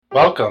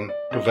Welcome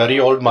to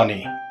Very Old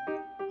Money,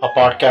 a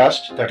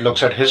podcast that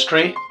looks at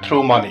history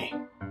through money.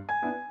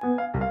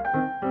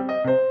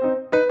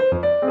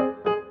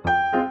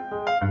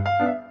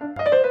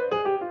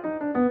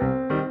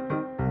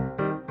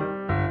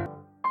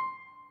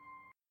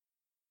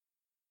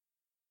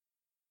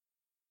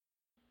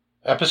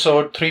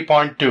 Episode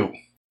 3.2,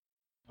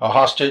 A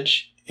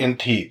Hostage in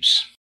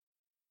Thebes.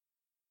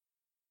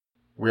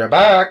 We are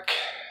back.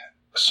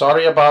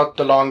 Sorry about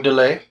the long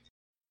delay.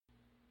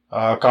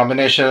 A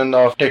combination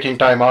of taking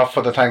time off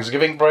for the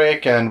Thanksgiving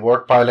break and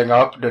work piling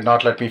up did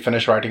not let me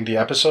finish writing the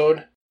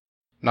episode.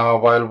 Now,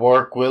 while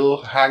work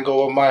will hang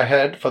over my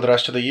head for the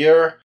rest of the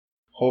year,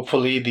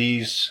 hopefully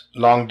these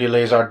long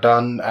delays are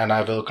done and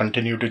I will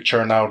continue to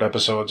churn out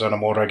episodes on a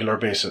more regular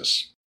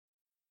basis.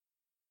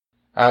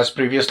 As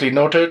previously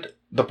noted,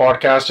 the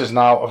podcast is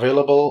now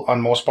available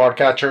on most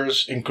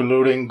podcatchers,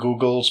 including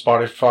Google,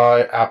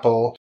 Spotify,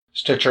 Apple,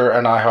 Stitcher,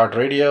 and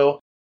iHeartRadio.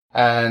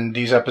 And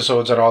these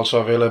episodes are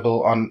also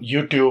available on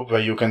YouTube,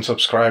 where you can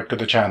subscribe to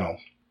the channel.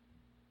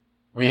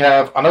 We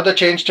have another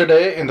change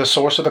today in the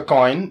source of the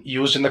coin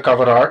used in the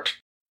cover art.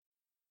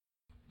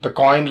 The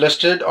coin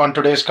listed on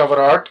today's cover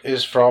art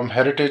is from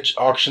Heritage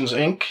Auctions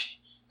Inc.,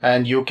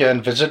 and you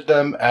can visit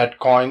them at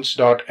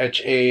coins.ha.com.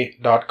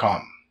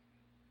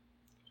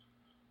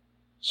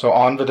 So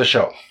on with the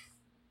show.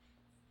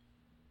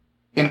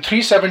 In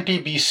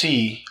 370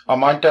 BC,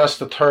 Amyntas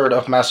III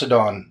of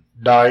Macedon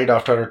died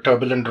after a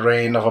turbulent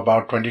reign of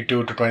about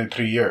 22 to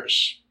 23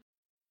 years.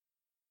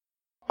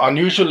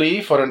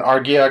 Unusually for an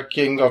Argead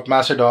king of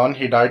Macedon,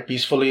 he died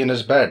peacefully in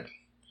his bed.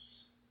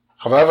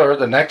 However,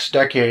 the next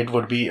decade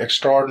would be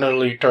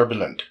extraordinarily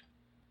turbulent.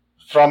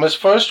 From his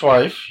first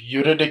wife,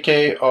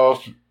 Eurydice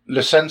of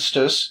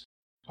Lyncestis,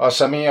 a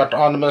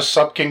semi-autonomous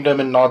subkingdom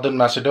in northern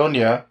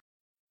Macedonia,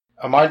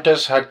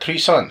 Amyntas had three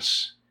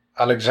sons,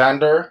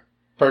 Alexander,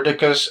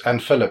 Perdiccas,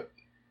 and Philip.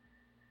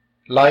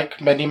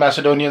 Like many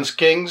Macedonian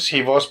kings,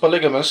 he was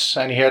polygamous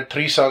and he had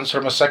three sons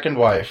from a second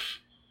wife,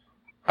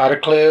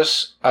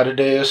 Ariclaeus,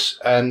 Aridaeus,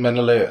 and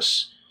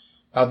Menelaus.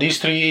 Now these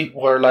three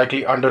were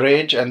likely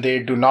underage and they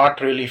do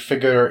not really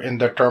figure in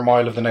the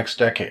turmoil of the next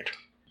decade.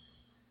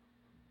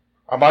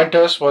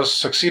 Amyntas was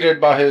succeeded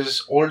by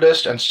his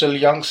oldest and still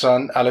young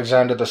son,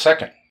 Alexander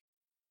II.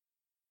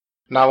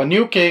 Now a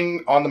new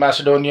king on the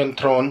Macedonian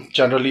throne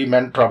generally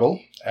meant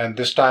trouble, and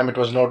this time it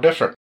was no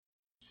different.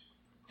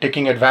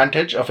 Taking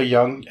advantage of a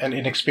young and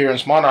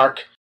inexperienced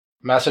monarch,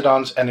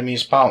 Macedon's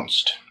enemies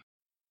pounced.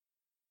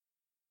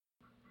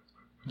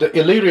 The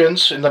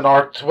Illyrians in the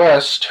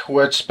northwest, who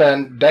had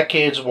spent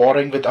decades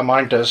warring with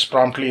Amyntas,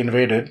 promptly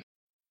invaded,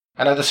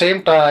 and at the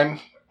same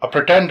time, a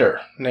pretender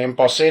named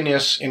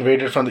Pausanias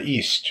invaded from the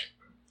east.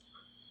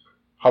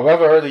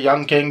 However, the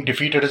young king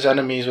defeated his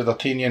enemies with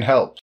Athenian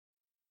help.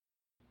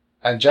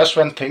 And just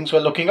when things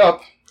were looking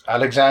up,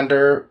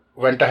 Alexander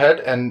went ahead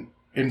and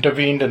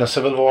intervened in a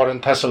civil war in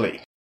Thessaly.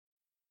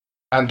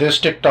 And this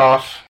ticked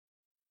off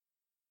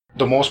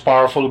the most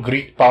powerful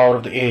Greek power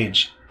of the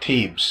age,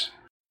 Thebes.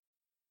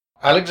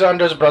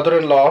 Alexander's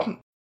brother-in-law,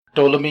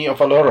 Ptolemy of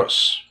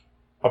Aluros,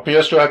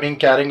 appears to have been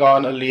carrying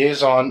on a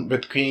liaison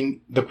with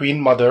the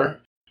queen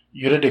mother,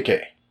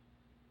 Eurydice,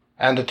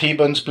 and the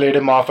Thebans played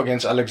him off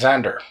against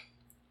Alexander.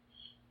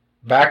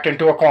 Backed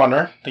into a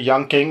corner, the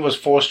young king was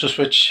forced to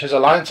switch his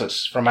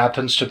alliances from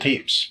Athens to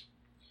Thebes.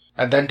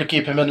 And then to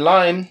keep him in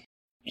line,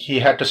 he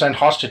had to send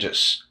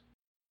hostages.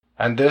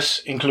 And this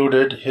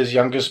included his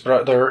youngest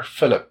brother,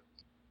 Philip.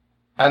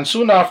 And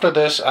soon after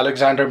this,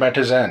 Alexander met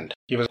his end.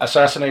 He was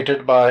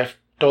assassinated by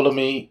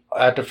Ptolemy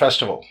at a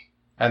festival.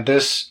 And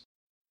this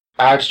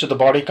adds to the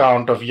body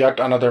count of yet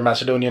another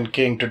Macedonian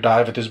king to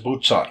die with his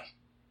boots on.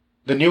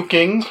 The new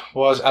king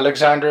was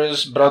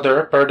Alexander's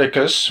brother,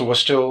 Perdiccas, who was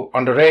still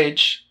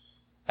underage,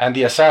 and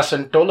the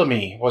assassin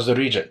Ptolemy was the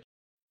regent.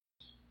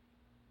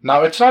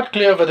 Now, it's not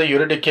clear whether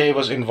Eurydice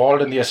was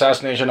involved in the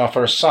assassination of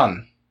her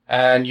son,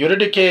 and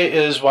Eurydice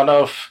is one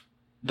of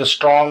the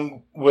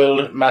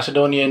strong-willed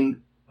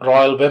Macedonian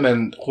royal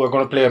women who are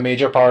going to play a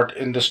major part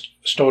in this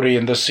story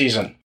in this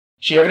season.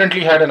 She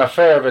evidently had an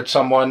affair with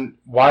someone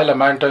while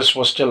Amyntas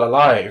was still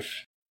alive,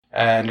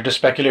 and it is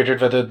speculated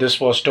whether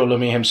this was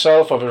Ptolemy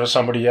himself or it was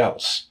somebody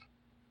else.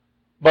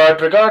 But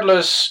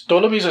regardless,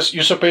 Ptolemy's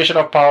usurpation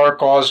of power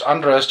caused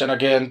unrest and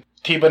again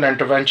Theban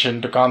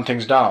intervention to calm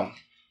things down.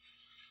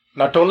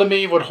 Now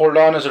Ptolemy would hold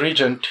on as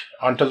regent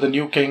until the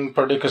new king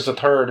Perdiccas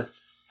III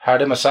had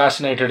him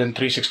assassinated in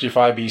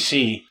 365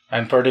 BC,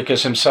 and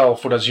Perdiccas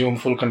himself would assume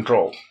full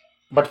control.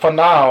 But for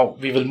now,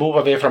 we will move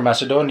away from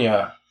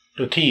Macedonia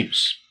to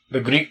Thebes, the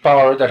Greek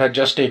power that had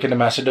just taken a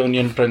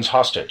Macedonian prince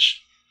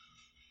hostage.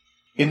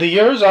 In the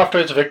years after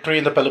its victory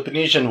in the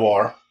Peloponnesian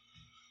War,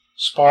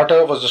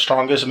 Sparta was the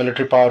strongest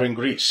military power in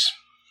Greece,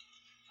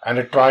 and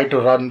it tried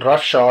to run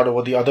roughshod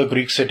over the other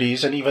Greek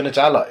cities and even its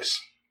allies.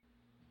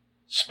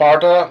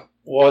 Sparta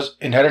was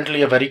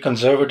inherently a very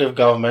conservative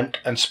government,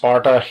 and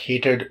Sparta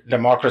hated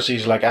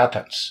democracies like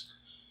Athens.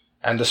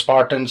 And the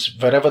Spartans,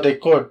 wherever they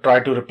could,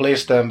 tried to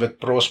replace them with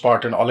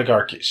pro-Spartan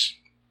oligarchies.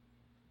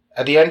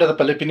 At the end of the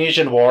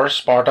Peloponnesian War,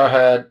 Sparta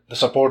had the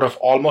support of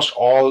almost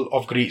all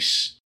of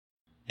Greece.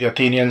 The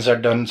Athenians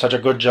had done such a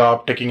good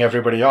job ticking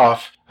everybody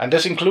off, and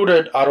this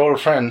included our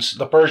old friends,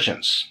 the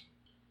Persians.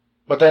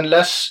 But then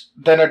less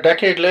than a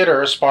decade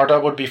later, Sparta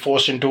would be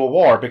forced into a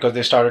war because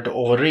they started to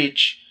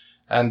overreach,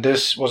 and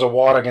this was a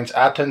war against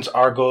Athens,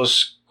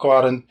 Argos,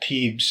 Corinth,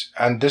 Thebes,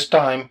 and this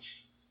time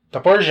the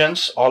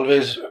Persians,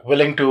 always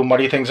willing to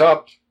muddy things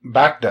up,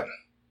 backed them.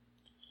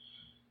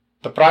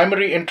 The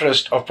primary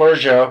interest of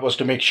Persia was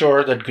to make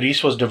sure that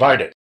Greece was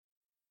divided,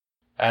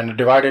 and a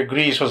divided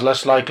Greece was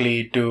less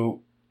likely to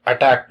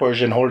attack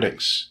Persian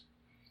holdings.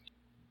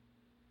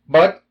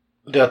 But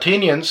the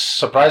Athenians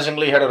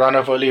surprisingly had a run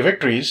of early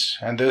victories,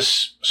 and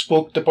this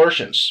spooked the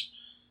Persians.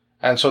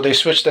 And so they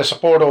switched their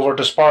support over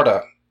to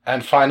Sparta,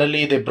 and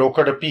finally they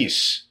brokered a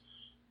peace,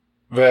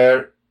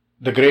 where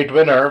the great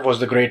winner was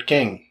the great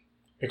king,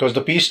 because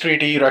the peace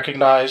treaty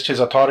recognized his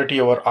authority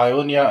over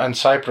Ionia and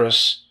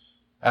Cyprus,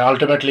 and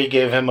ultimately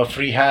gave him a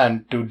free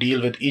hand to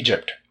deal with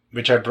Egypt,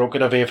 which had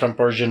broken away from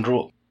Persian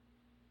rule.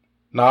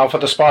 Now, for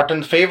the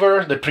Spartan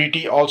favor, the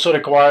treaty also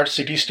required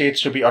city-states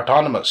to be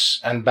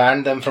autonomous and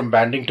banned them from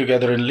banding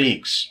together in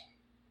leagues.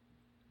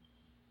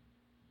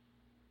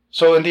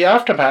 So in the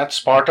aftermath,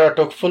 Sparta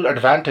took full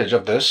advantage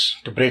of this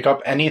to break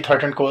up any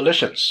threatened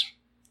coalitions,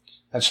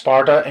 and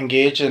Sparta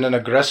engaged in an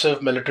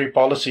aggressive military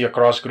policy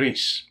across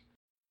Greece.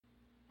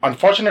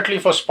 Unfortunately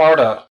for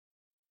Sparta,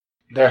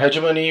 their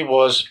hegemony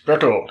was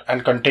brittle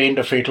and contained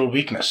a fatal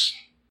weakness.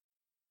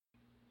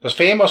 The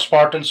fame of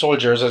Spartan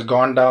soldiers has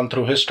gone down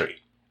through history,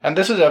 and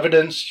this is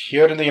evidenced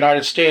here in the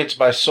United States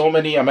by so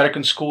many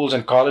American schools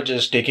and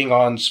colleges taking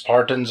on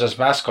Spartans as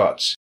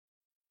mascots.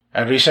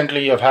 And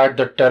recently I've had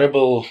the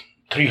terrible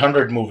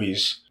 300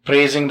 movies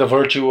praising the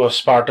virtue of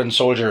Spartan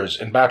soldiers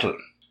in battle.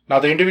 Now,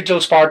 the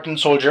individual Spartan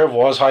soldier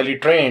was highly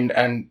trained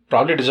and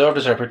probably deserved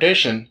his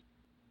reputation.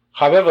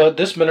 However,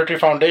 this military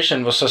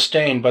foundation was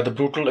sustained by the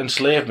brutal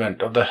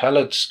enslavement of the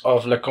Helots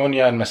of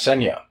Laconia and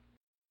Messenia.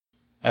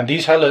 And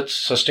these Helots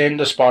sustained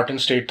the Spartan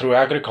state through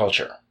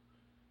agriculture.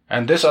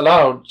 And this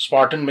allowed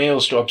Spartan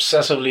males to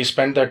obsessively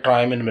spend their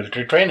time in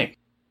military training.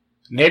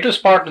 Native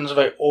Spartans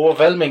were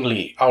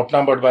overwhelmingly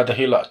outnumbered by the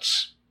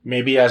Helots,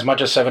 maybe as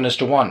much as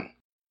 7:1.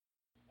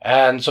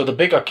 And so the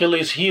big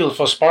Achilles heel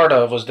for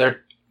Sparta was that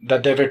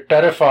they were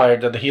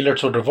terrified that the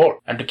Helots would revolt.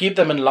 And to keep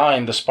them in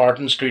line, the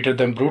Spartans treated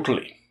them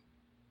brutally.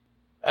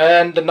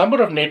 And the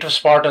number of native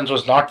Spartans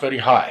was not very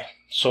high.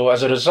 So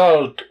as a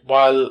result,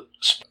 while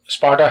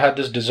Sparta had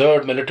this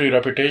deserved military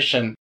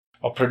reputation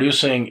of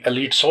producing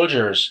elite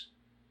soldiers,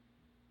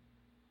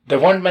 there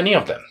weren't many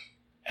of them.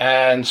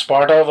 And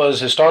Sparta was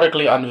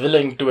historically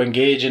unwilling to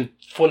engage in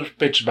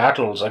full-pitched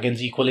battles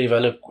against equally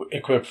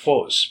well-equipped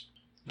foes.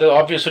 The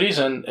obvious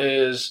reason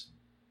is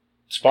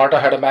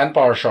Sparta had a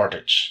manpower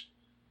shortage,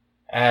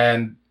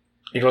 and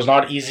it was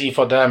not easy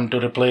for them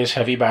to replace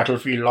heavy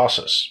battlefield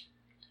losses.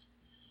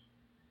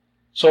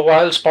 So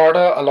while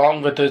Sparta,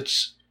 along with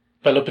its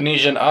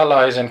Peloponnesian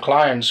allies and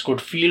clients,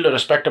 could field a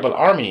respectable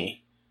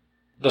army,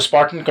 the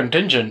Spartan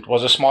contingent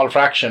was a small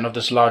fraction of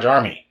this large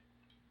army.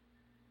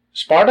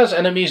 Sparta's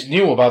enemies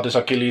knew about this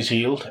Achilles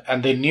heel,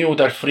 and they knew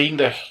that freeing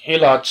the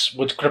Helots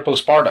would cripple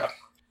Sparta.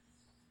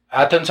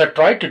 Athens had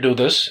tried to do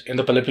this in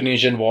the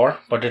Peloponnesian War,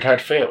 but it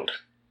had failed.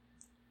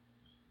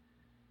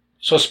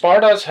 So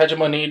Sparta's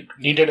hegemony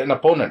needed an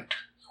opponent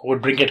who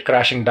would bring it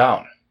crashing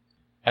down,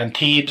 and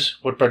Thebes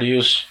would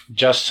produce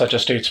just such a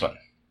statesman.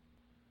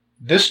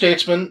 This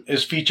statesman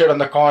is featured on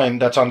the coin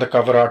that's on the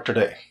cover art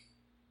today.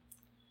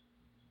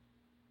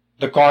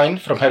 The coin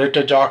from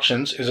Heritage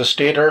Auctions is a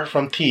stater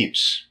from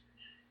Thebes,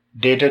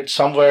 dated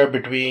somewhere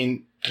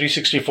between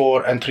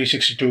 364 and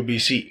 362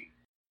 BC.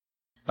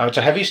 Now, it's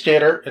a heavy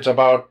stater. It's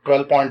about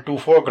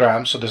 12.24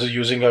 grams, so this is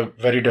using a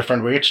very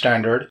different weight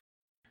standard,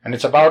 and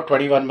it's about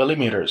 21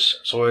 millimeters,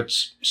 so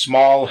it's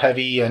small,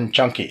 heavy, and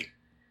chunky.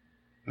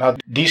 Now,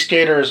 these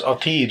staters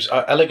of Thebes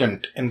are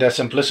elegant in their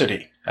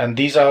simplicity, and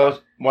these are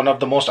one of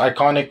the most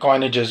iconic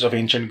coinages of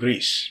ancient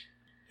Greece.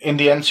 In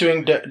the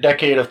ensuing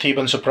decade of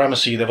Theban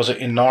supremacy, there was an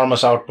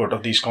enormous output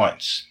of these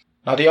coins.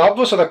 Now, the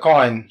obverse of the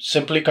coin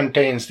simply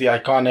contains the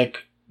iconic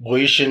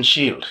Boeotian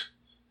shield.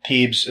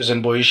 Thebes is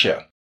in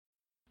Boeotia,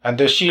 and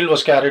this shield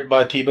was carried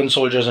by Theban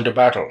soldiers into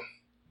battle.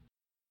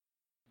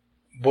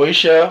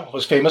 Boeotia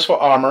was famous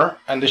for armor,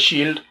 and the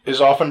shield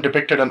is often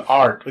depicted in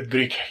art with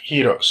Greek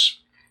heroes.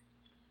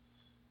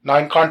 Now,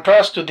 in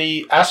contrast to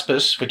the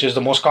aspis, which is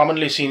the most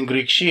commonly seen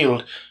Greek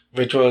shield,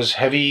 which was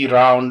heavy,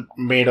 round,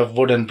 made of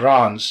wood and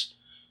bronze,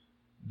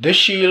 this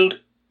shield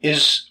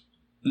is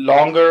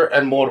narrower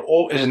and more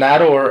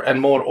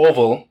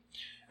oval,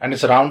 and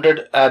it's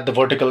rounded at the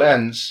vertical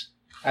ends,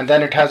 and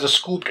then it has a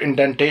scooped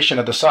indentation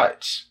at the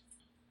sides.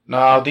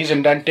 Now, these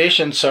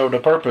indentations served a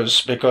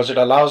purpose because it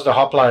allows the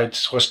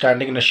hoplites who are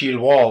standing in a shield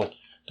wall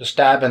to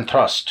stab and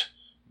thrust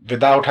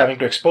without having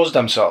to expose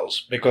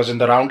themselves, because in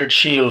the rounded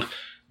shield,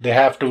 they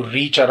have to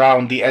reach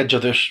around the edge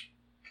of the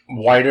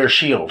wider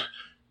shield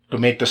to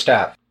make the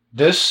stab.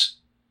 This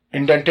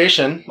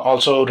Indentation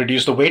also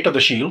reduced the weight of the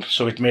shield,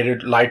 so it made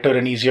it lighter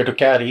and easier to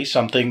carry,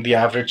 something the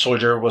average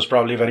soldier was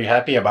probably very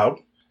happy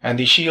about. And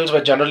the shields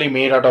were generally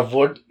made out of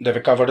wood, they were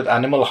covered with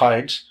animal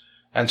hides,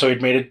 and so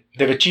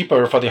they were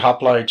cheaper for the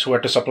hoplites who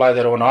had to supply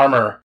their own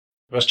armor.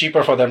 It was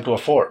cheaper for them to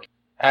afford.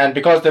 And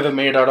because they were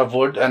made out of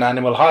wood and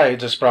animal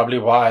hides is probably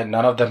why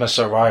none of them has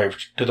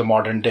survived to the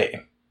modern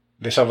day.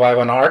 They survive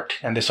on art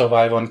and they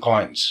survive on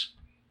coins.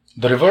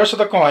 The reverse of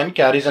the coin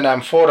carries an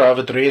amphora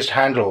with raised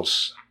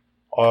handles,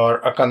 or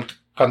a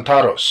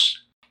kantharos.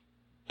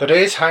 The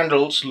raised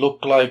handles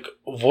look like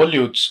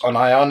volutes on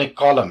ionic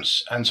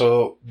columns, and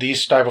so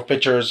these type of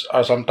pitchers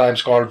are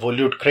sometimes called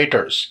volute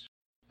craters,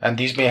 and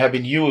these may have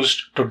been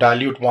used to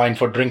dilute wine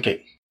for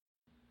drinking.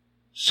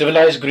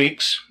 Civilized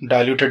Greeks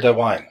diluted their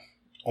wine.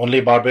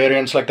 Only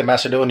barbarians like the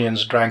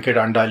Macedonians drank it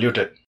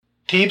undiluted.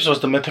 Thebes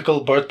was the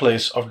mythical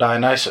birthplace of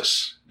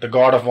Dionysus, the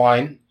god of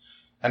wine,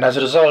 and as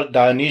a result,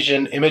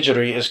 Dionysian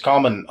imagery is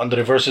common on the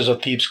reverses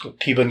of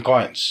Theban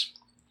coins.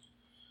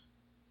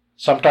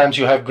 Sometimes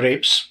you have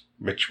grapes,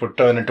 which would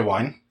turn into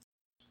wine.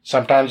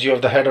 Sometimes you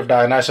have the head of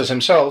Dionysus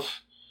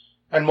himself,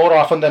 and more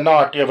often than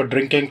not, you have a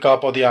drinking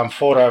cup or the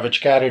amphora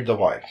which carried the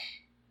wine.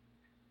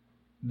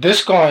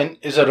 This coin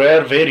is a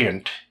rare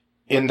variant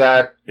in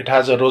that it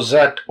has a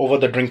rosette over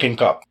the drinking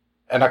cup,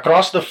 and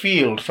across the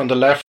field from the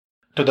left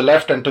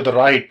and to the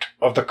right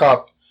of the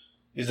cup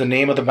is the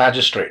name of the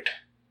magistrate.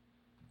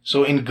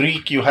 So in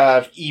Greek you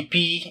have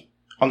EP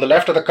on the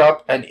left of the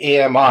cup and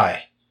AMI,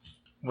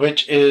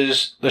 which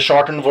is the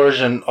shortened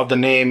version of the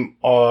name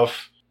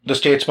of the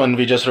statesman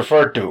we just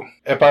referred to,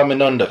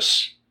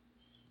 Epaminondas.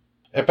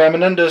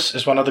 Epaminondas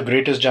is one of the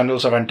greatest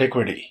generals of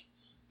antiquity,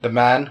 the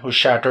man who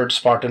shattered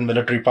Spartan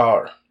military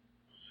power.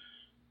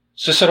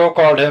 Cicero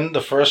called him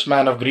the first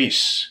man of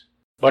Greece,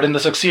 but in the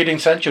succeeding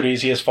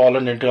centuries he has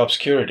fallen into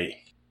obscurity.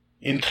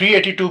 In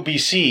 382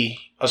 BC,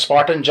 a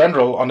Spartan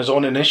general on his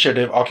own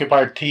initiative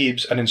occupied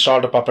Thebes and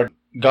installed a puppet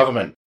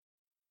government.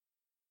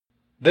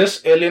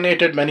 This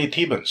alienated many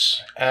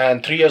Thebans,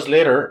 and 3 years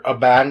later a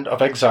band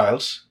of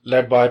exiles,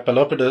 led by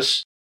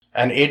Pelopidas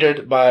and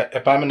aided by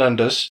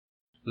Epaminondas,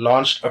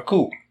 launched a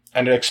coup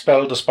and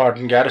expelled the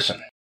Spartan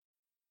garrison.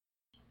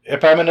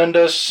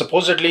 Epaminondas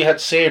supposedly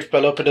had saved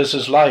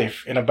Pelopidas'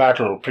 life in a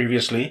battle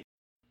previously,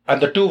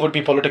 and the two would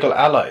be political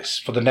allies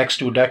for the next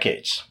 2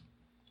 decades.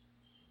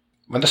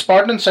 When the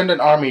Spartans sent an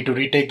army to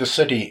retake the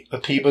city, the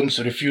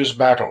Thebans refused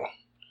battle.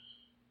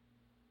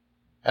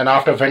 And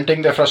after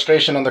venting their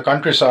frustration on the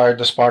countryside,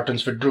 the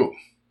Spartans withdrew.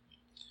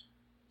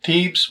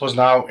 Thebes was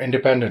now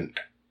independent,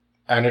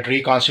 and it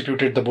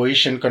reconstituted the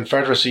Boeotian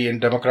Confederacy in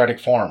democratic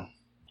form.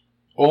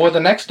 Over the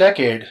next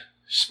decade,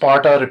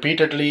 Sparta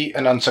repeatedly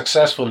and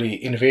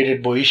unsuccessfully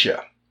invaded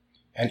Boeotia,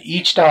 and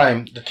each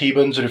time the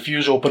Thebans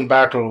refused open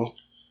battle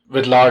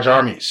with large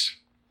armies.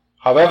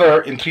 However,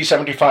 in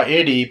 375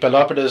 AD,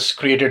 Pelopidas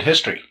created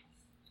history.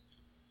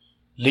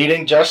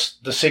 Leading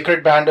just the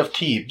Sacred Band of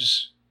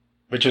Thebes,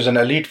 which was an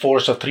elite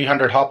force of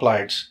 300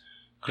 hoplites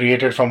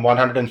created from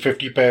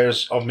 150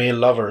 pairs of male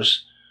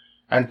lovers,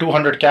 and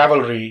 200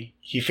 cavalry,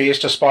 he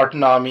faced a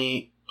Spartan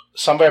army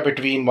somewhere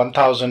between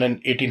 1,000 and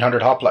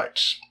 1,800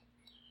 hoplites.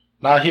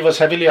 Now he was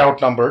heavily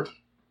outnumbered,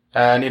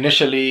 and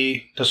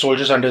initially the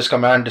soldiers under his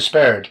command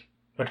despaired,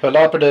 but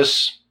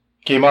Pelopidas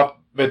came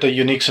up with a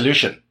unique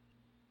solution.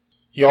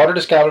 He ordered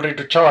his cavalry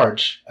to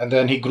charge, and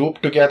then he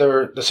grouped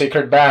together the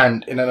Sacred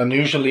Band in an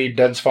unusually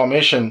dense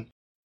formation,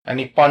 and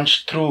he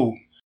punched through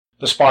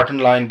the Spartan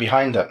line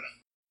behind them.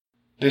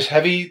 This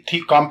heavy,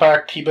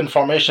 compact Theban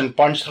formation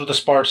punched through the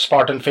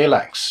Spartan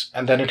phalanx,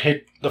 and then it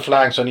hit the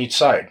flanks on each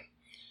side,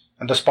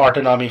 and the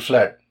Spartan army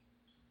fled.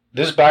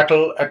 This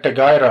battle at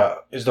Tegaira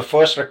is the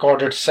first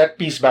recorded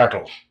set-piece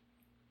battle,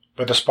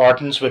 where the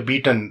Spartans were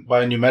beaten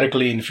by a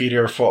numerically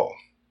inferior foe.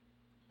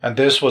 And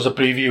this was a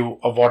preview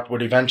of what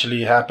would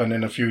eventually happen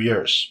in a few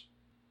years.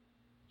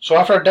 So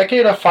after a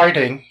decade of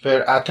fighting,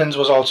 where Athens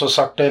was also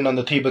sucked in on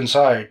the Theban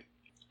side,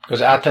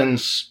 because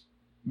Athens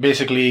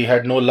basically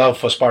had no love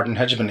for Spartan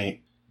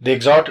hegemony, the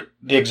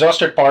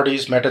exhausted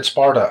parties met at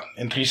Sparta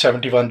in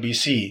 371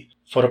 BC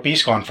for a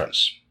peace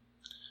conference.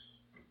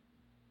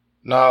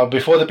 Now,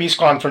 before the peace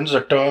conference,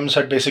 the terms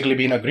had basically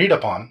been agreed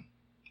upon,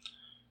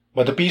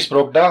 but the peace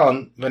broke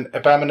down when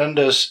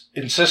Epaminondas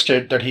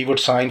insisted that he would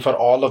sign for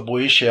all of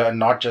Boeotia and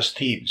not just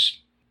Thebes.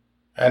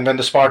 And when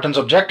the Spartans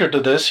objected to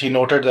this, he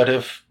noted that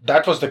if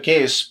that was the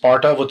case,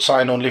 Sparta would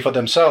sign only for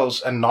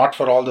themselves and not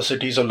for all the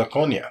cities of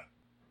Laconia.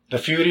 The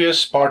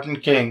furious Spartan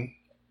king,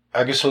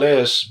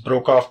 Agesilaus,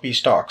 broke off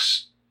peace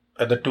talks,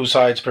 and the two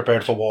sides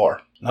prepared for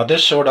war. Now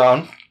this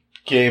showdown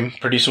came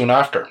pretty soon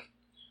after.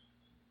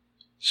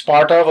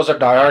 Sparta was a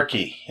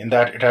diarchy in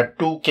that it had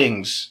 2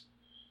 kings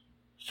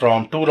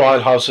from 2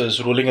 royal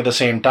houses ruling at the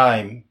same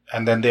time,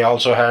 and then they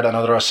also had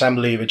another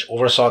assembly which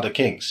oversaw the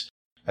kings,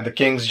 and the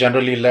kings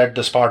generally led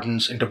the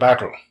Spartans into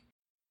battle.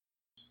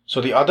 So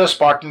the other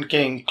Spartan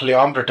king,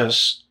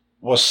 Cleombrotus,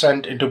 was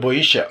sent into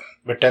Boeotia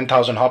with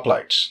 10,000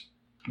 hoplites.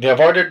 They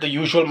avoided the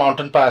usual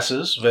mountain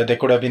passes where they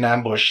could have been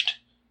ambushed,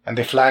 and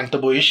they flanked the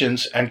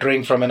Boeotians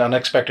entering from an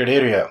unexpected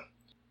area.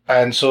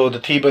 and so the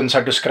Thebans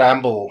had to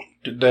scramble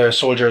their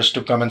soldiers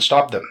to come and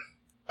stop them.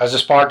 As the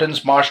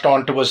Spartans marched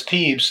on towards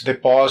Thebes, they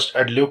paused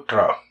at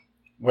Leuctra,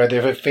 where they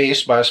were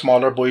faced by a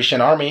smaller Boeotian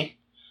army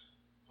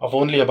of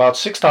only about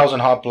 6,000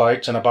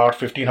 hoplites and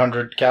about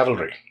 1,500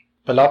 cavalry.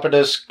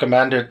 Pelopidas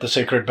commanded the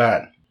sacred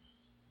band.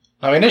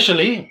 Now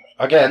initially,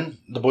 again,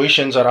 the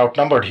Boeotians are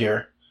outnumbered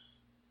here.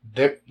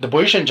 The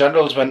Boeotian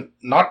generals were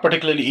not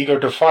particularly eager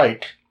to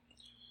fight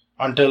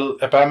until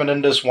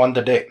Epaminondas won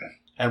the day.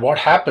 And what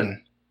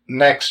happened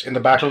next in the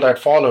battle that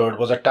followed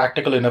was a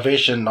tactical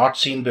innovation not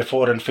seen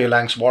before in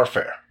phalanx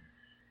warfare,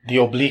 the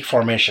oblique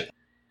formation.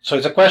 So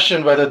it's a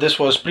question whether this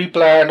was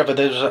pre-planned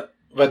or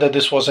whether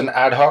this was an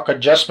ad hoc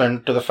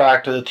adjustment to the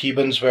fact that the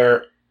Thebans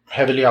were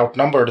heavily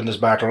outnumbered in this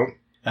battle,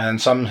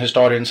 and some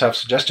historians have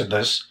suggested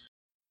this.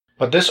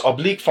 But this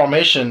oblique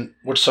formation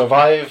would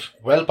survive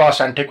well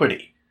past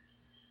antiquity,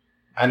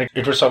 and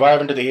it would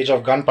survive into the age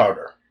of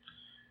gunpowder.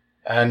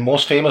 And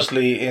most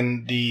famously,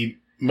 in the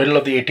middle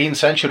of the 18th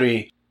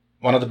century,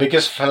 one of the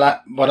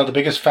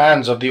biggest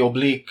fans of the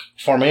oblique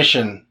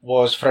formation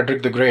was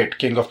Frederick the Great,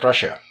 King of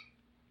Prussia.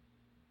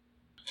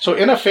 So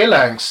in a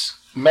phalanx,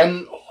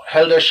 men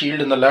held a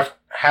shield in the left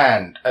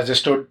hand as they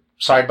stood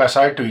side by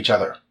side to each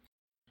other,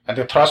 and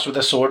they thrust with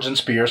their swords and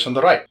spears from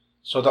the right.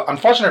 So the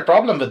unfortunate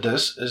problem with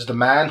this is the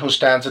man who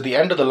stands at the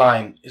end of the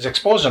line is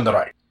exposed on the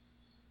right.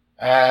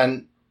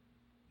 And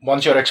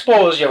once you're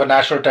exposed, you have a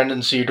natural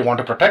tendency to want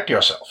to protect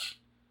yourself.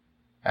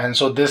 And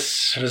so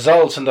this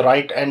results in the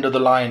right end of the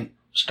line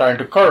starting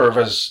to curve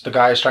as the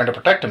guy is trying to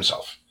protect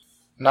himself.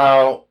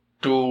 Now,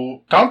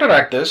 to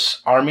counteract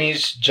this,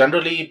 armies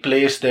generally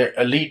place their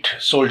elite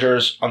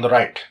soldiers on the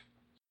right.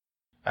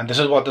 And this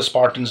is what the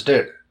Spartans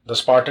did. The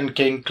Spartan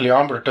king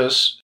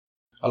Cleombrotus,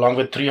 along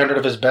with 300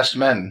 of his best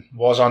men,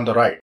 was on the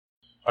right.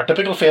 A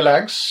typical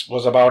phalanx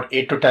was about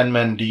 8 to 10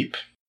 men deep.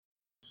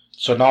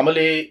 So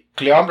normally,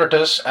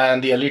 Cleombrotus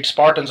and the elite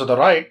Spartans on the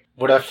right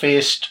would have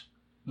faced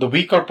the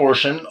weaker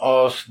portion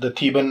of the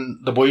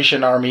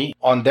Boeotian army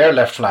on their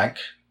left flank.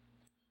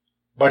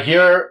 But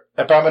here,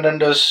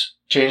 Epaminondas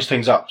changed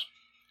things up.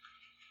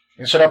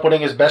 Instead of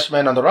putting his best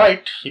men on the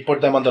right, he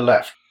put them on the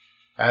left.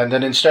 And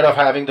then instead of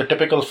having the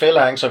typical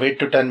phalanx of 8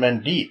 to 10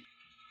 men deep,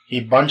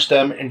 he bunched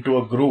them into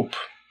a group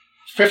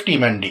 50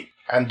 men deep.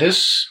 And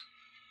this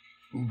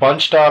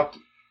bunched up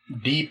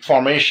deep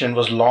formation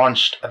was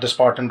launched at the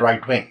Spartan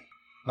right wing.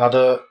 Now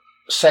the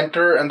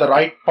center and the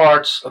right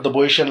parts of the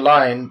Boeotian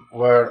line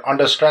were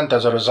under strength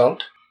as a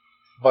result,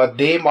 but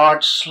they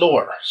marched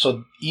slower.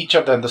 So each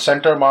of them, the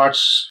center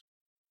marched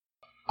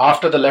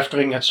after the left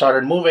wing had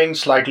started moving,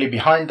 slightly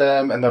behind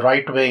them, and the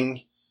right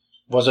wing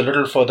was a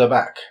little further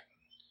back.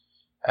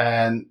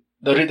 And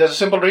there's a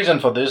simple reason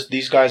for this.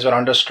 These guys were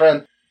under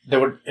strength.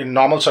 In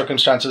normal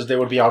circumstances, they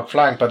would be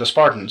outflanked by the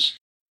Spartans.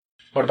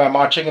 But by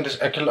marching in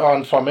this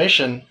echelon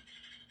formation,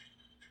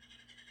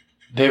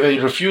 they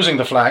were refusing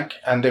the flank,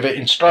 and they were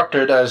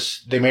instructed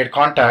as they made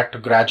contact to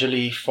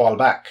gradually fall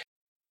back.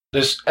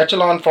 This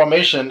echelon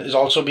formation is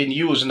also being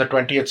used in the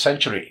 20th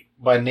century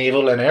by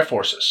naval and air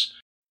forces,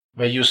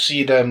 where you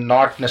see them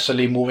not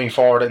necessarily moving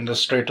forward in the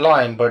straight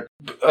line, but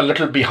a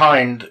little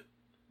behind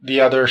the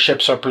other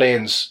ships or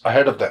planes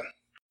ahead of them.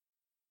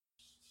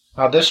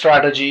 Now this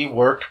strategy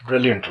worked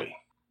brilliantly.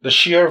 The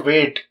sheer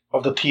weight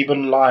of the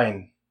Theban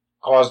line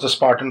caused the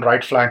Spartan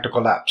right flank to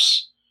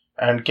collapse,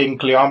 and King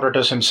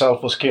Cleombrotus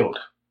himself was killed.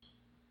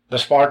 The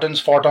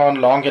Spartans fought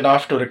on long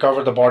enough to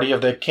recover the body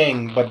of their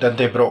king, but then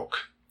they broke.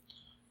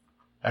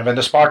 And when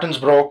the Spartans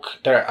broke,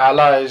 their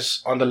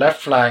allies on the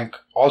left flank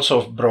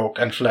also broke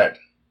and fled.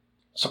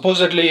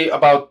 Supposedly,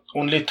 about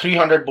only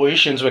 300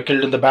 Boeotians were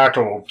killed in the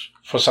battle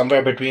for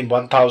somewhere between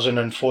 1,000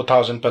 and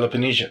 4,000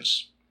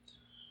 Peloponnesians.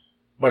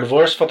 But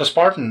worse for the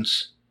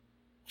Spartans,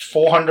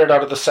 400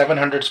 out of the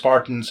 700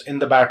 Spartans in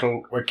the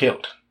battle were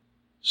killed.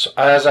 So,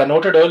 as I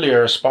noted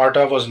earlier,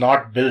 Sparta was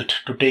not built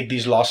to take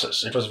these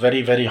losses. It was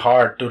very, very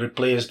hard to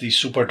replace these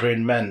super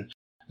trained men.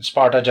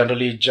 Sparta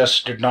generally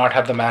just did not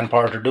have the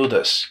manpower to do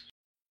this.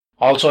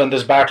 Also in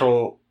this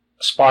battle,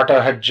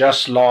 Sparta had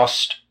just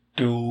lost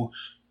to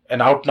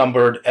an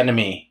outnumbered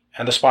enemy,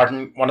 and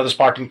one of the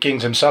Spartan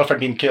kings himself had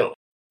been killed.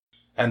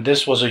 And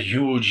this was a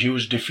huge,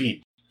 huge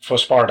defeat for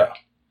Sparta.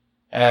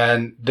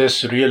 And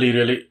this really,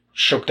 really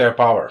shook their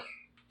power.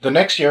 The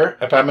next year,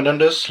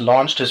 Epaminondas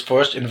launched his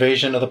first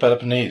invasion of the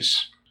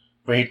Peloponnese,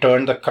 where he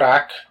turned the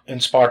crack in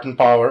Spartan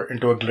power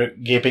into a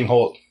gaping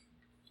hole.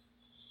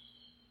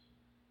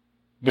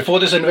 Before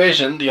this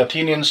invasion, the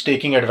Athenians,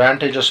 taking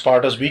advantage of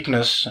Sparta's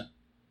weakness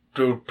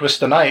to twist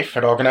the knife,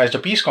 had organized a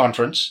peace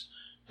conference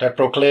that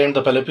proclaimed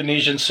the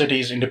Peloponnesian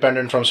cities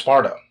independent from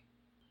Sparta.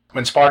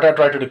 When Sparta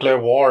tried to declare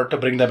war to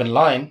bring them in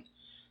line,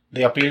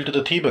 they appealed to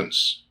the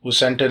Thebans, who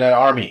sent in an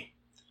army.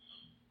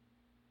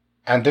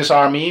 And this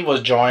army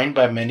was joined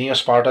by many of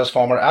Sparta's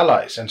former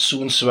allies and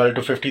soon swelled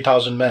to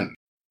 50,000 men.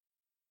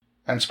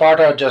 And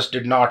Sparta just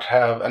did not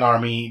have an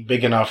army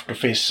big enough to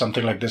face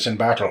something like this in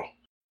battle.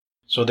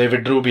 So they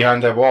withdrew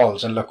behind their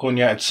walls, and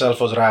Laconia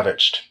itself was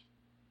ravaged.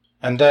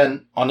 And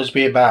then, on his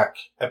way back,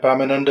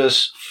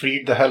 Epaminondas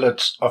freed the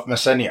Helots of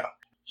Messenia.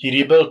 he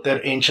rebuilt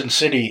their ancient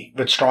city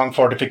with strong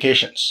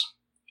fortifications.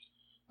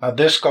 Now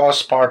this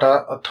cost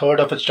Sparta a third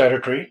of its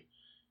territory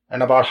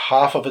and about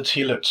half of its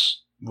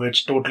helots,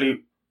 which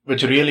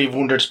really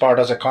wounded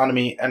Sparta's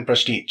economy and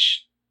prestige.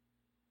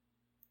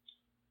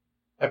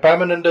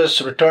 Epaminondas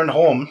returned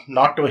home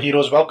not to a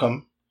hero's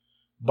welcome,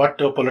 but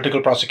to a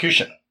political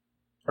prosecution.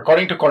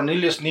 According to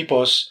Cornelius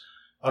Nepos,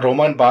 a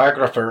Roman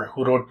biographer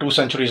who wrote 2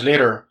 centuries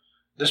later,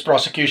 this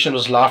prosecution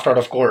was laughed out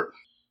of court,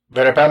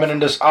 where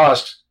Epaminondas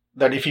asked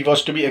that if he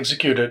was to be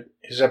executed,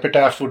 his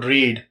epitaph would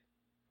read,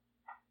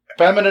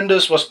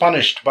 Epaminondas was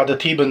punished by the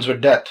Thebans with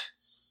death,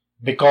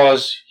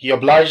 because he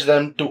obliged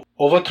them to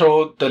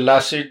overthrow the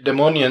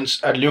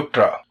Lacedaemonians at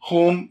Leuctra,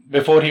 whom,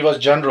 before he was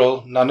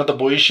general, none of the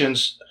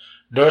Boeotians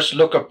durst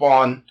look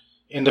upon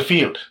in the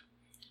field,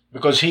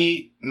 because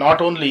he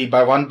not only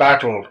by one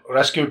battle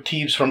rescued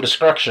Thebes from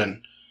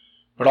destruction,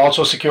 but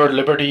also secured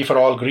liberty for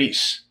all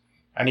Greece,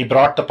 and he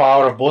brought the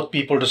power of both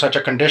people to such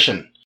a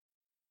condition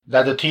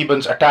that the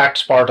Thebans attacked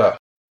Sparta,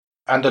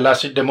 and the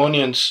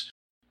Lacedaemonians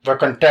were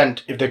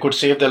content if they could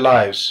save their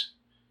lives.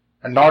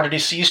 And nor did he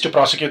cease to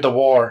prosecute the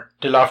war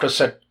till after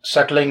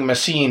settling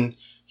Messene,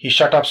 he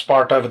shut up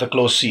Sparta with a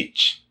close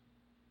siege.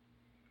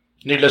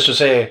 Needless to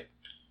say,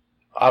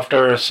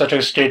 after such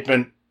a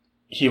statement,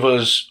 he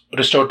was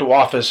restored to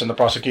office and the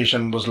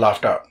prosecution was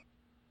laughed out.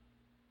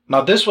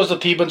 Now this was the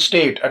Theban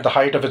state at the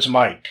height of its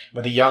might,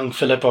 when the young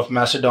Philip of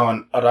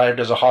Macedon arrived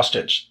as a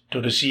hostage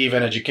to receive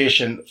an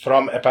education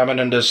from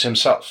Epaminondas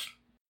himself.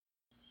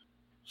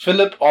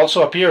 Philip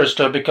also appears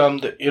to have become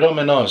the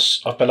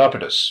Iromenos of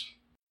Pelopidas.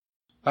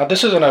 Now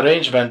this is an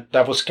arrangement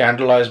that would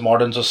scandalize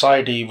modern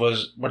society,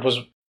 but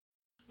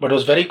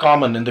was very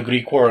common in the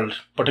Greek world,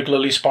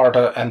 particularly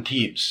Sparta and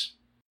Thebes.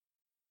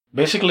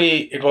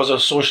 Basically, it was a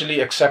socially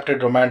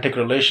accepted romantic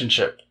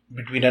relationship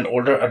between an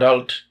older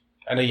adult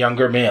and a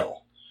younger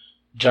male,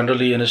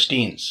 generally in his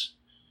teens,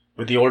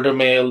 with the older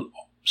male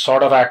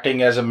sort of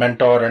acting as a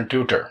mentor and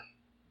tutor,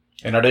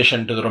 in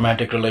addition to the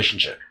romantic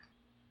relationship.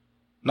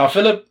 Now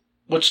Philip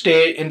would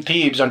stay in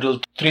Thebes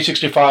until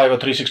 365 or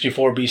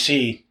 364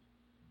 BC,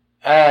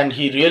 and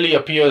he really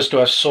appears to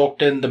have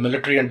soaked in the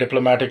military and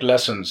diplomatic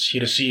lessons he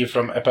received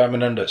from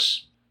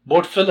Epaminondas.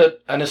 Both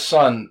Philip and his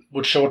son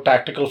would show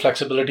tactical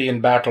flexibility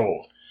in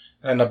battle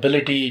and an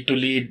ability to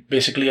lead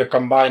basically a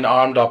combined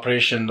armed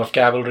operation of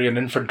cavalry and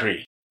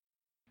infantry,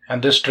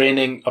 and this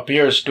training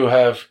appears to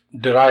have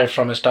derived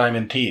from his time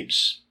in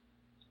Thebes.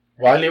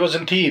 While he was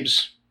in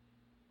Thebes,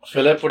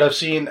 Philip would have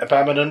seen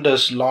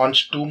Epaminondas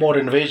launch 2 more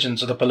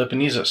invasions of the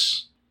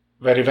Peloponnesus,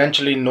 where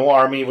eventually no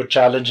army would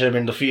challenge him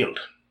in the field.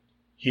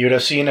 He would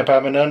have seen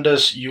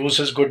Epaminondas use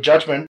his good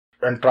judgment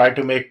and try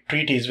to make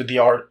treaties with the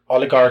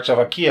oligarchs of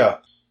Achaea,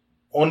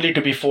 only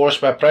to be forced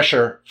by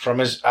pressure from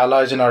his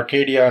allies in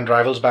Arcadia and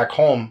rivals back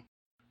home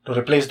to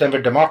replace them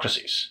with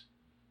democracies.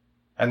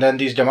 And then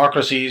these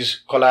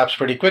democracies collapsed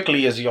pretty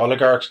quickly as the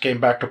oligarchs came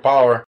back to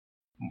power,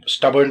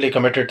 stubbornly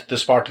committed to the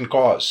Spartan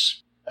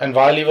cause. And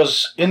while he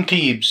was in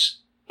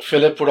Thebes,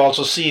 Philip would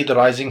also see the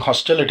rising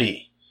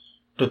hostility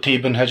to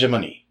Theban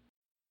hegemony.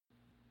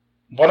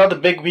 One of the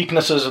big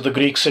weaknesses of the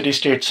Greek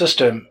city-state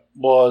system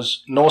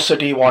was no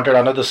city wanted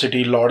another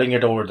city lording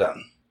it over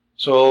them.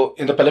 So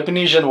in the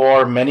Peloponnesian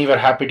War, many were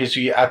happy to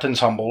see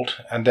Athens humbled,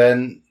 and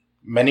then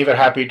many were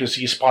happy to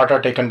see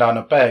Sparta taken down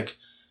a peg,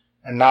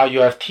 and now you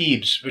have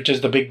Thebes, which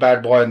is the big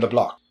bad boy in the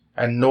block,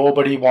 and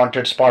nobody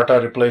wanted Sparta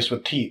replaced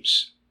with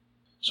Thebes.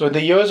 So in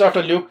the years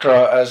after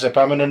Leuctra, as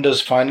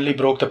Epaminondas finally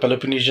broke the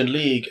Peloponnesian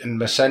League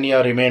and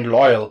Messenia remained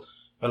loyal,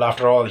 well,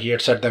 after all, he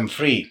had set them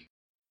free,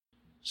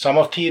 some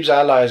of Thebes'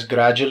 allies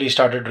gradually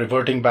started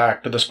reverting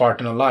back to the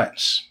Spartan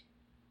alliance.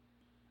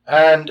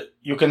 And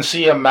you can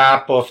see a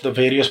map of the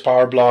various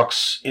power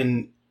blocks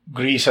in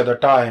Greece at the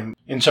time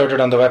inserted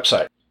on the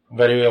website,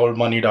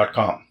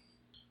 veryoldmoney.com.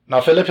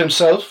 Now Philip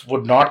himself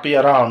would not be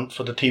around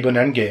for the Theban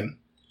endgame,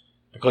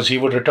 because he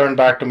would return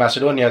back to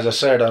Macedonia, as I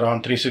said,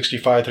 around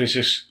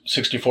 365-364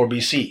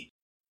 BC,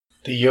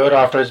 the year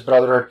after his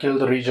brother had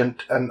killed the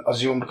regent and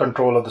assumed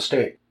control of the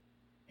state.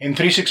 In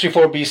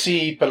 364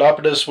 BC,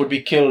 Pelopidas would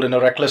be killed in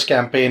a reckless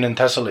campaign in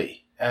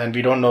Thessaly, and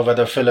we don't know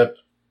whether Philip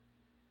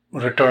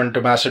returned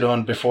to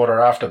Macedon before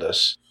or after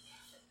this.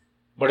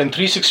 But in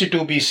 362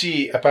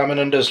 BC,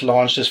 Epaminondas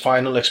launched his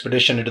final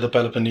expedition into the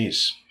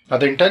Peloponnese. Now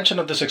the intention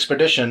of this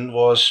expedition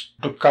was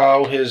to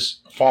cow his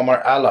former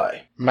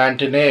ally,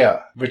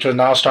 Mantinea, which was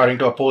now starting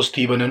to oppose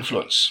Theban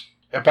influence.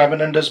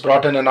 Epaminondas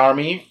brought in an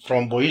army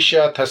from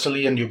Boeotia,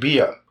 Thessaly, and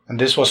Euboea, and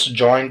this was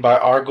joined by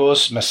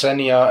Argos,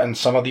 Messenia, and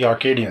some of the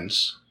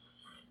Arcadians.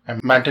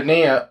 And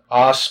Mantinea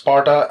asked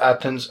Sparta,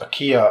 Athens,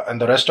 Achaea,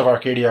 and the rest of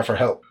Arcadia for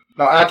help.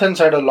 Now Athens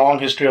had a long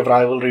history of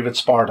rivalry with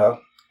Sparta,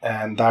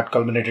 and that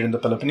culminated in the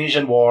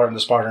Peloponnesian War and the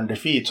Spartan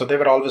defeat, so they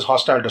were always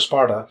hostile to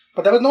Sparta.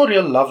 But there was no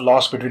real love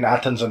lost between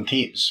Athens and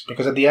Thebes,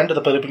 because at the end of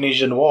the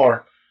Peloponnesian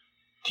War,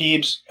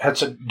 Thebes had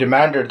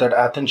demanded that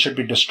Athens should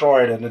be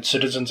destroyed and its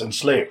citizens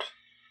enslaved.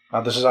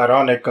 Now this is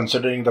ironic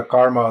considering the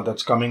karma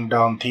that's coming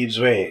down Thebes'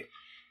 way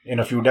in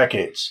a few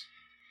decades.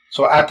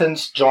 So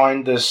Athens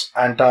joined this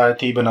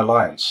anti-Theban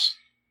alliance.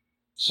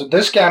 So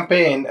this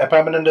campaign,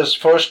 Epaminondas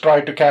first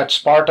tried to catch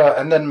Sparta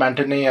and then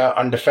Mantinea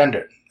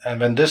undefended, and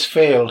when this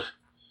failed,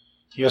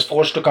 he was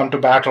forced to come to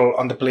battle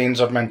on the plains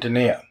of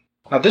Mantinea.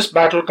 Now this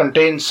battle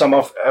contains some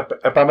of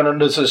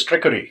Epaminondas'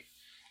 trickery,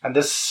 and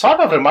this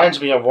sort of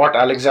reminds me of what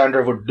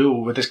Alexander would do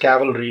with his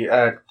cavalry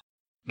at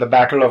the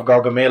Battle of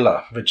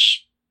Gaugamela,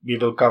 which we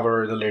will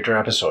cover in a later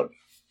episode.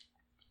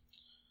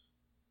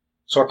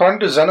 So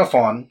according to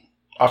Xenophon,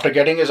 after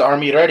getting his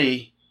army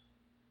ready,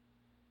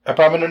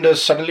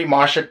 Epaminondas suddenly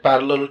marched it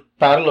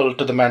parallel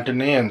to the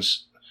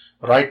Mantineans,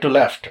 right to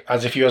left,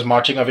 as if he was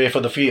marching away for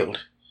the field.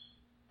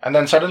 And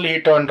then suddenly he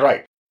turned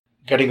right,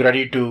 getting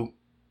ready to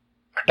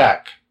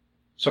attack.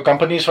 So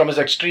companies from his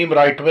extreme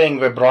right wing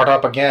were brought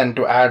up again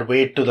to add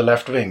weight to the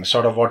left wing,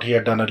 sort of what he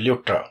had done at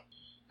Leuctra.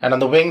 And on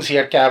the wings he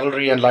had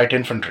cavalry and light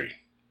infantry.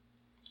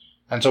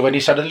 And so when he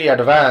suddenly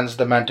advanced,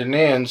 the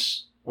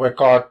Mantineans were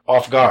caught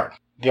off guard.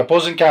 The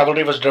opposing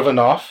cavalry was driven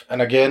off,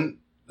 and again,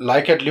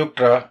 like at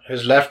Leuctra,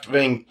 his left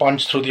wing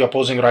punched through the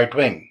opposing right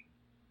wing.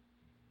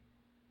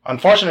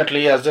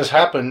 Unfortunately, as this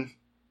happened,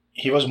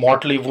 he was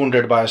mortally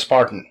wounded by a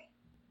Spartan.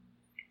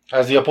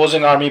 As the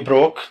opposing army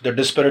broke, the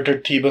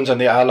dispirited Thebans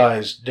and the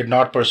allies did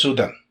not pursue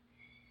them.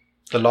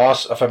 The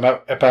loss of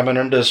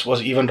Epaminondas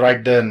was even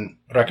right then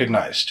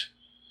recognized.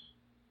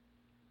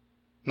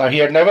 Now he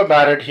had never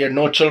married, he had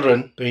no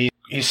children.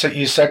 He's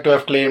said to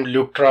have claimed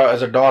Leuctra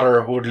as a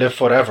daughter who would live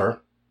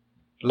forever.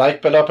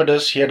 Like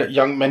Pelopidas, he had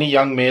many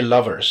young male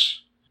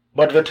lovers.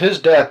 But with his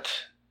death,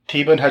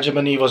 Theban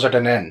hegemony was at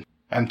an end,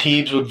 and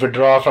Thebes would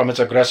withdraw from its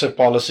aggressive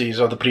policies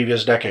of the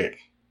previous decade.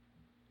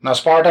 Now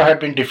Sparta had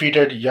been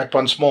defeated yet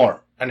once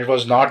more, and it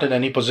was not in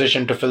any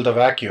position to fill the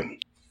vacuum.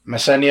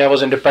 Messenia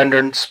was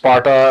independent,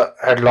 Sparta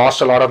had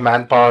lost a lot of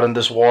manpower in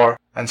this war,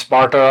 and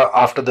Sparta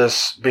after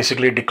this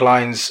basically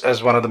declines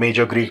as one of the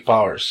major Greek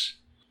powers.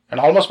 And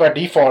almost by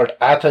default,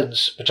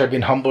 Athens, which had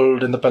been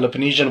humbled in the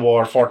Peloponnesian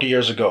War 40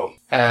 years ago,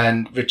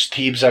 and which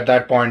Thebes at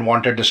that point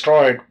wanted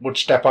destroyed, would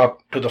step up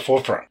to the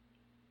forefront.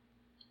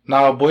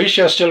 Now,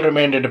 Boeotia still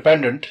remained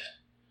independent,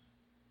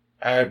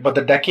 but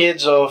the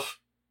decades of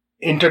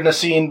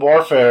internecine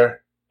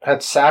warfare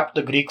had sapped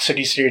the Greek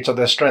city-states of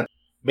their strength.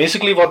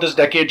 Basically, what this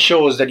decade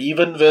shows that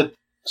even with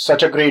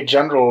such a great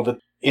general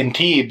in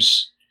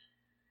Thebes,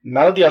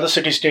 none of the other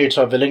city-states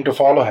were willing to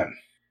follow him.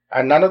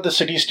 And none of the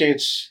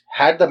city-states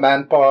had the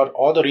manpower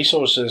or the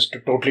resources to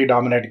totally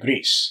dominate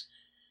Greece.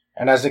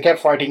 And as they kept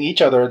fighting each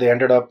other, they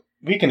ended up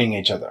weakening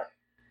each other.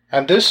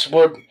 And this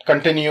would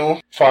continue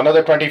for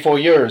another 24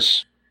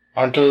 years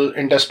until,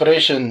 in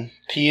desperation,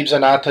 Thebes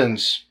and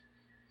Athens,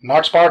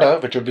 not Sparta,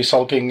 which would be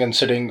sulking and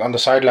sitting on the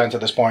sidelines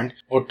at this point,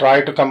 would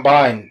try to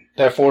combine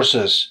their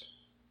forces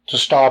to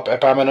stop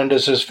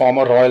Epaminondas'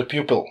 former royal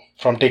pupil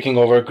from taking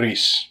over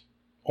Greece,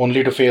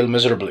 only to fail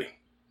miserably.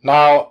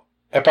 Now,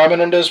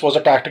 Epaminondas was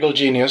a tactical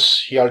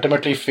genius. He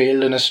ultimately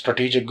failed in his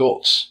strategic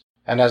goals.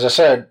 And as I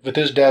said, with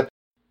his death,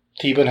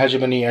 Theban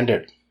hegemony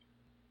ended.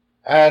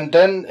 And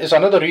then is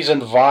another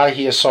reason why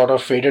he has sort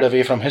of faded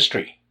away from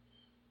history.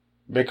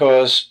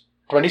 Because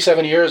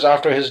 27 years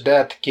after his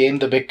death came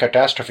the big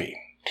catastrophe.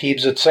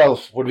 Thebes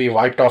itself would be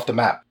wiped off the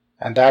map.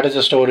 And that is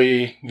a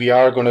story we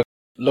are going to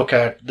look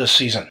at this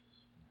season.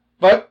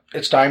 But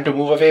it's time to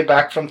move away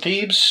back from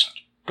Thebes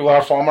to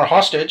our former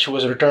hostage who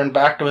was returned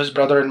back to his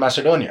brother in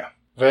Macedonia,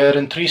 where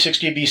in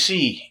 360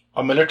 BC,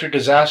 a military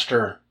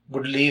disaster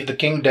would leave the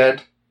king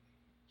dead,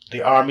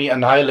 the army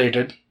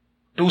annihilated,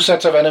 two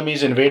sets of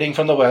enemies invading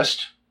from the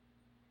west,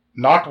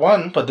 not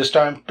one, but this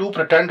time two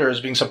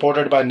pretenders being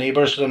supported by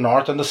neighbors to the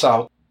north and the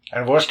south,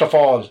 and worst of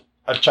all,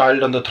 a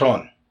child on the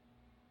throne.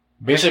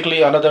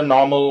 Basically another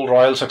normal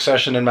royal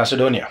succession in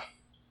Macedonia.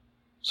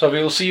 So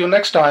we will see you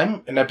next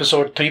time in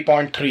episode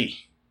 3.3,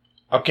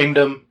 A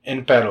Kingdom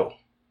in Peril.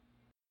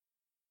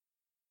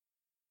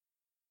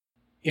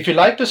 If you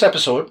like this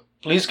episode,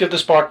 please give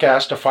this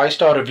podcast a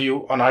 5-star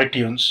review on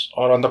iTunes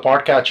or on the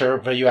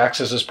podcatcher where you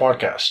access this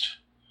podcast.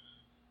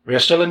 We are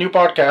still a new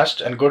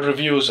podcast and good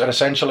reviews are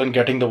essential in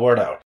getting the word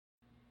out.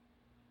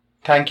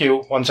 Thank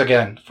you once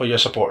again for your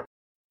support.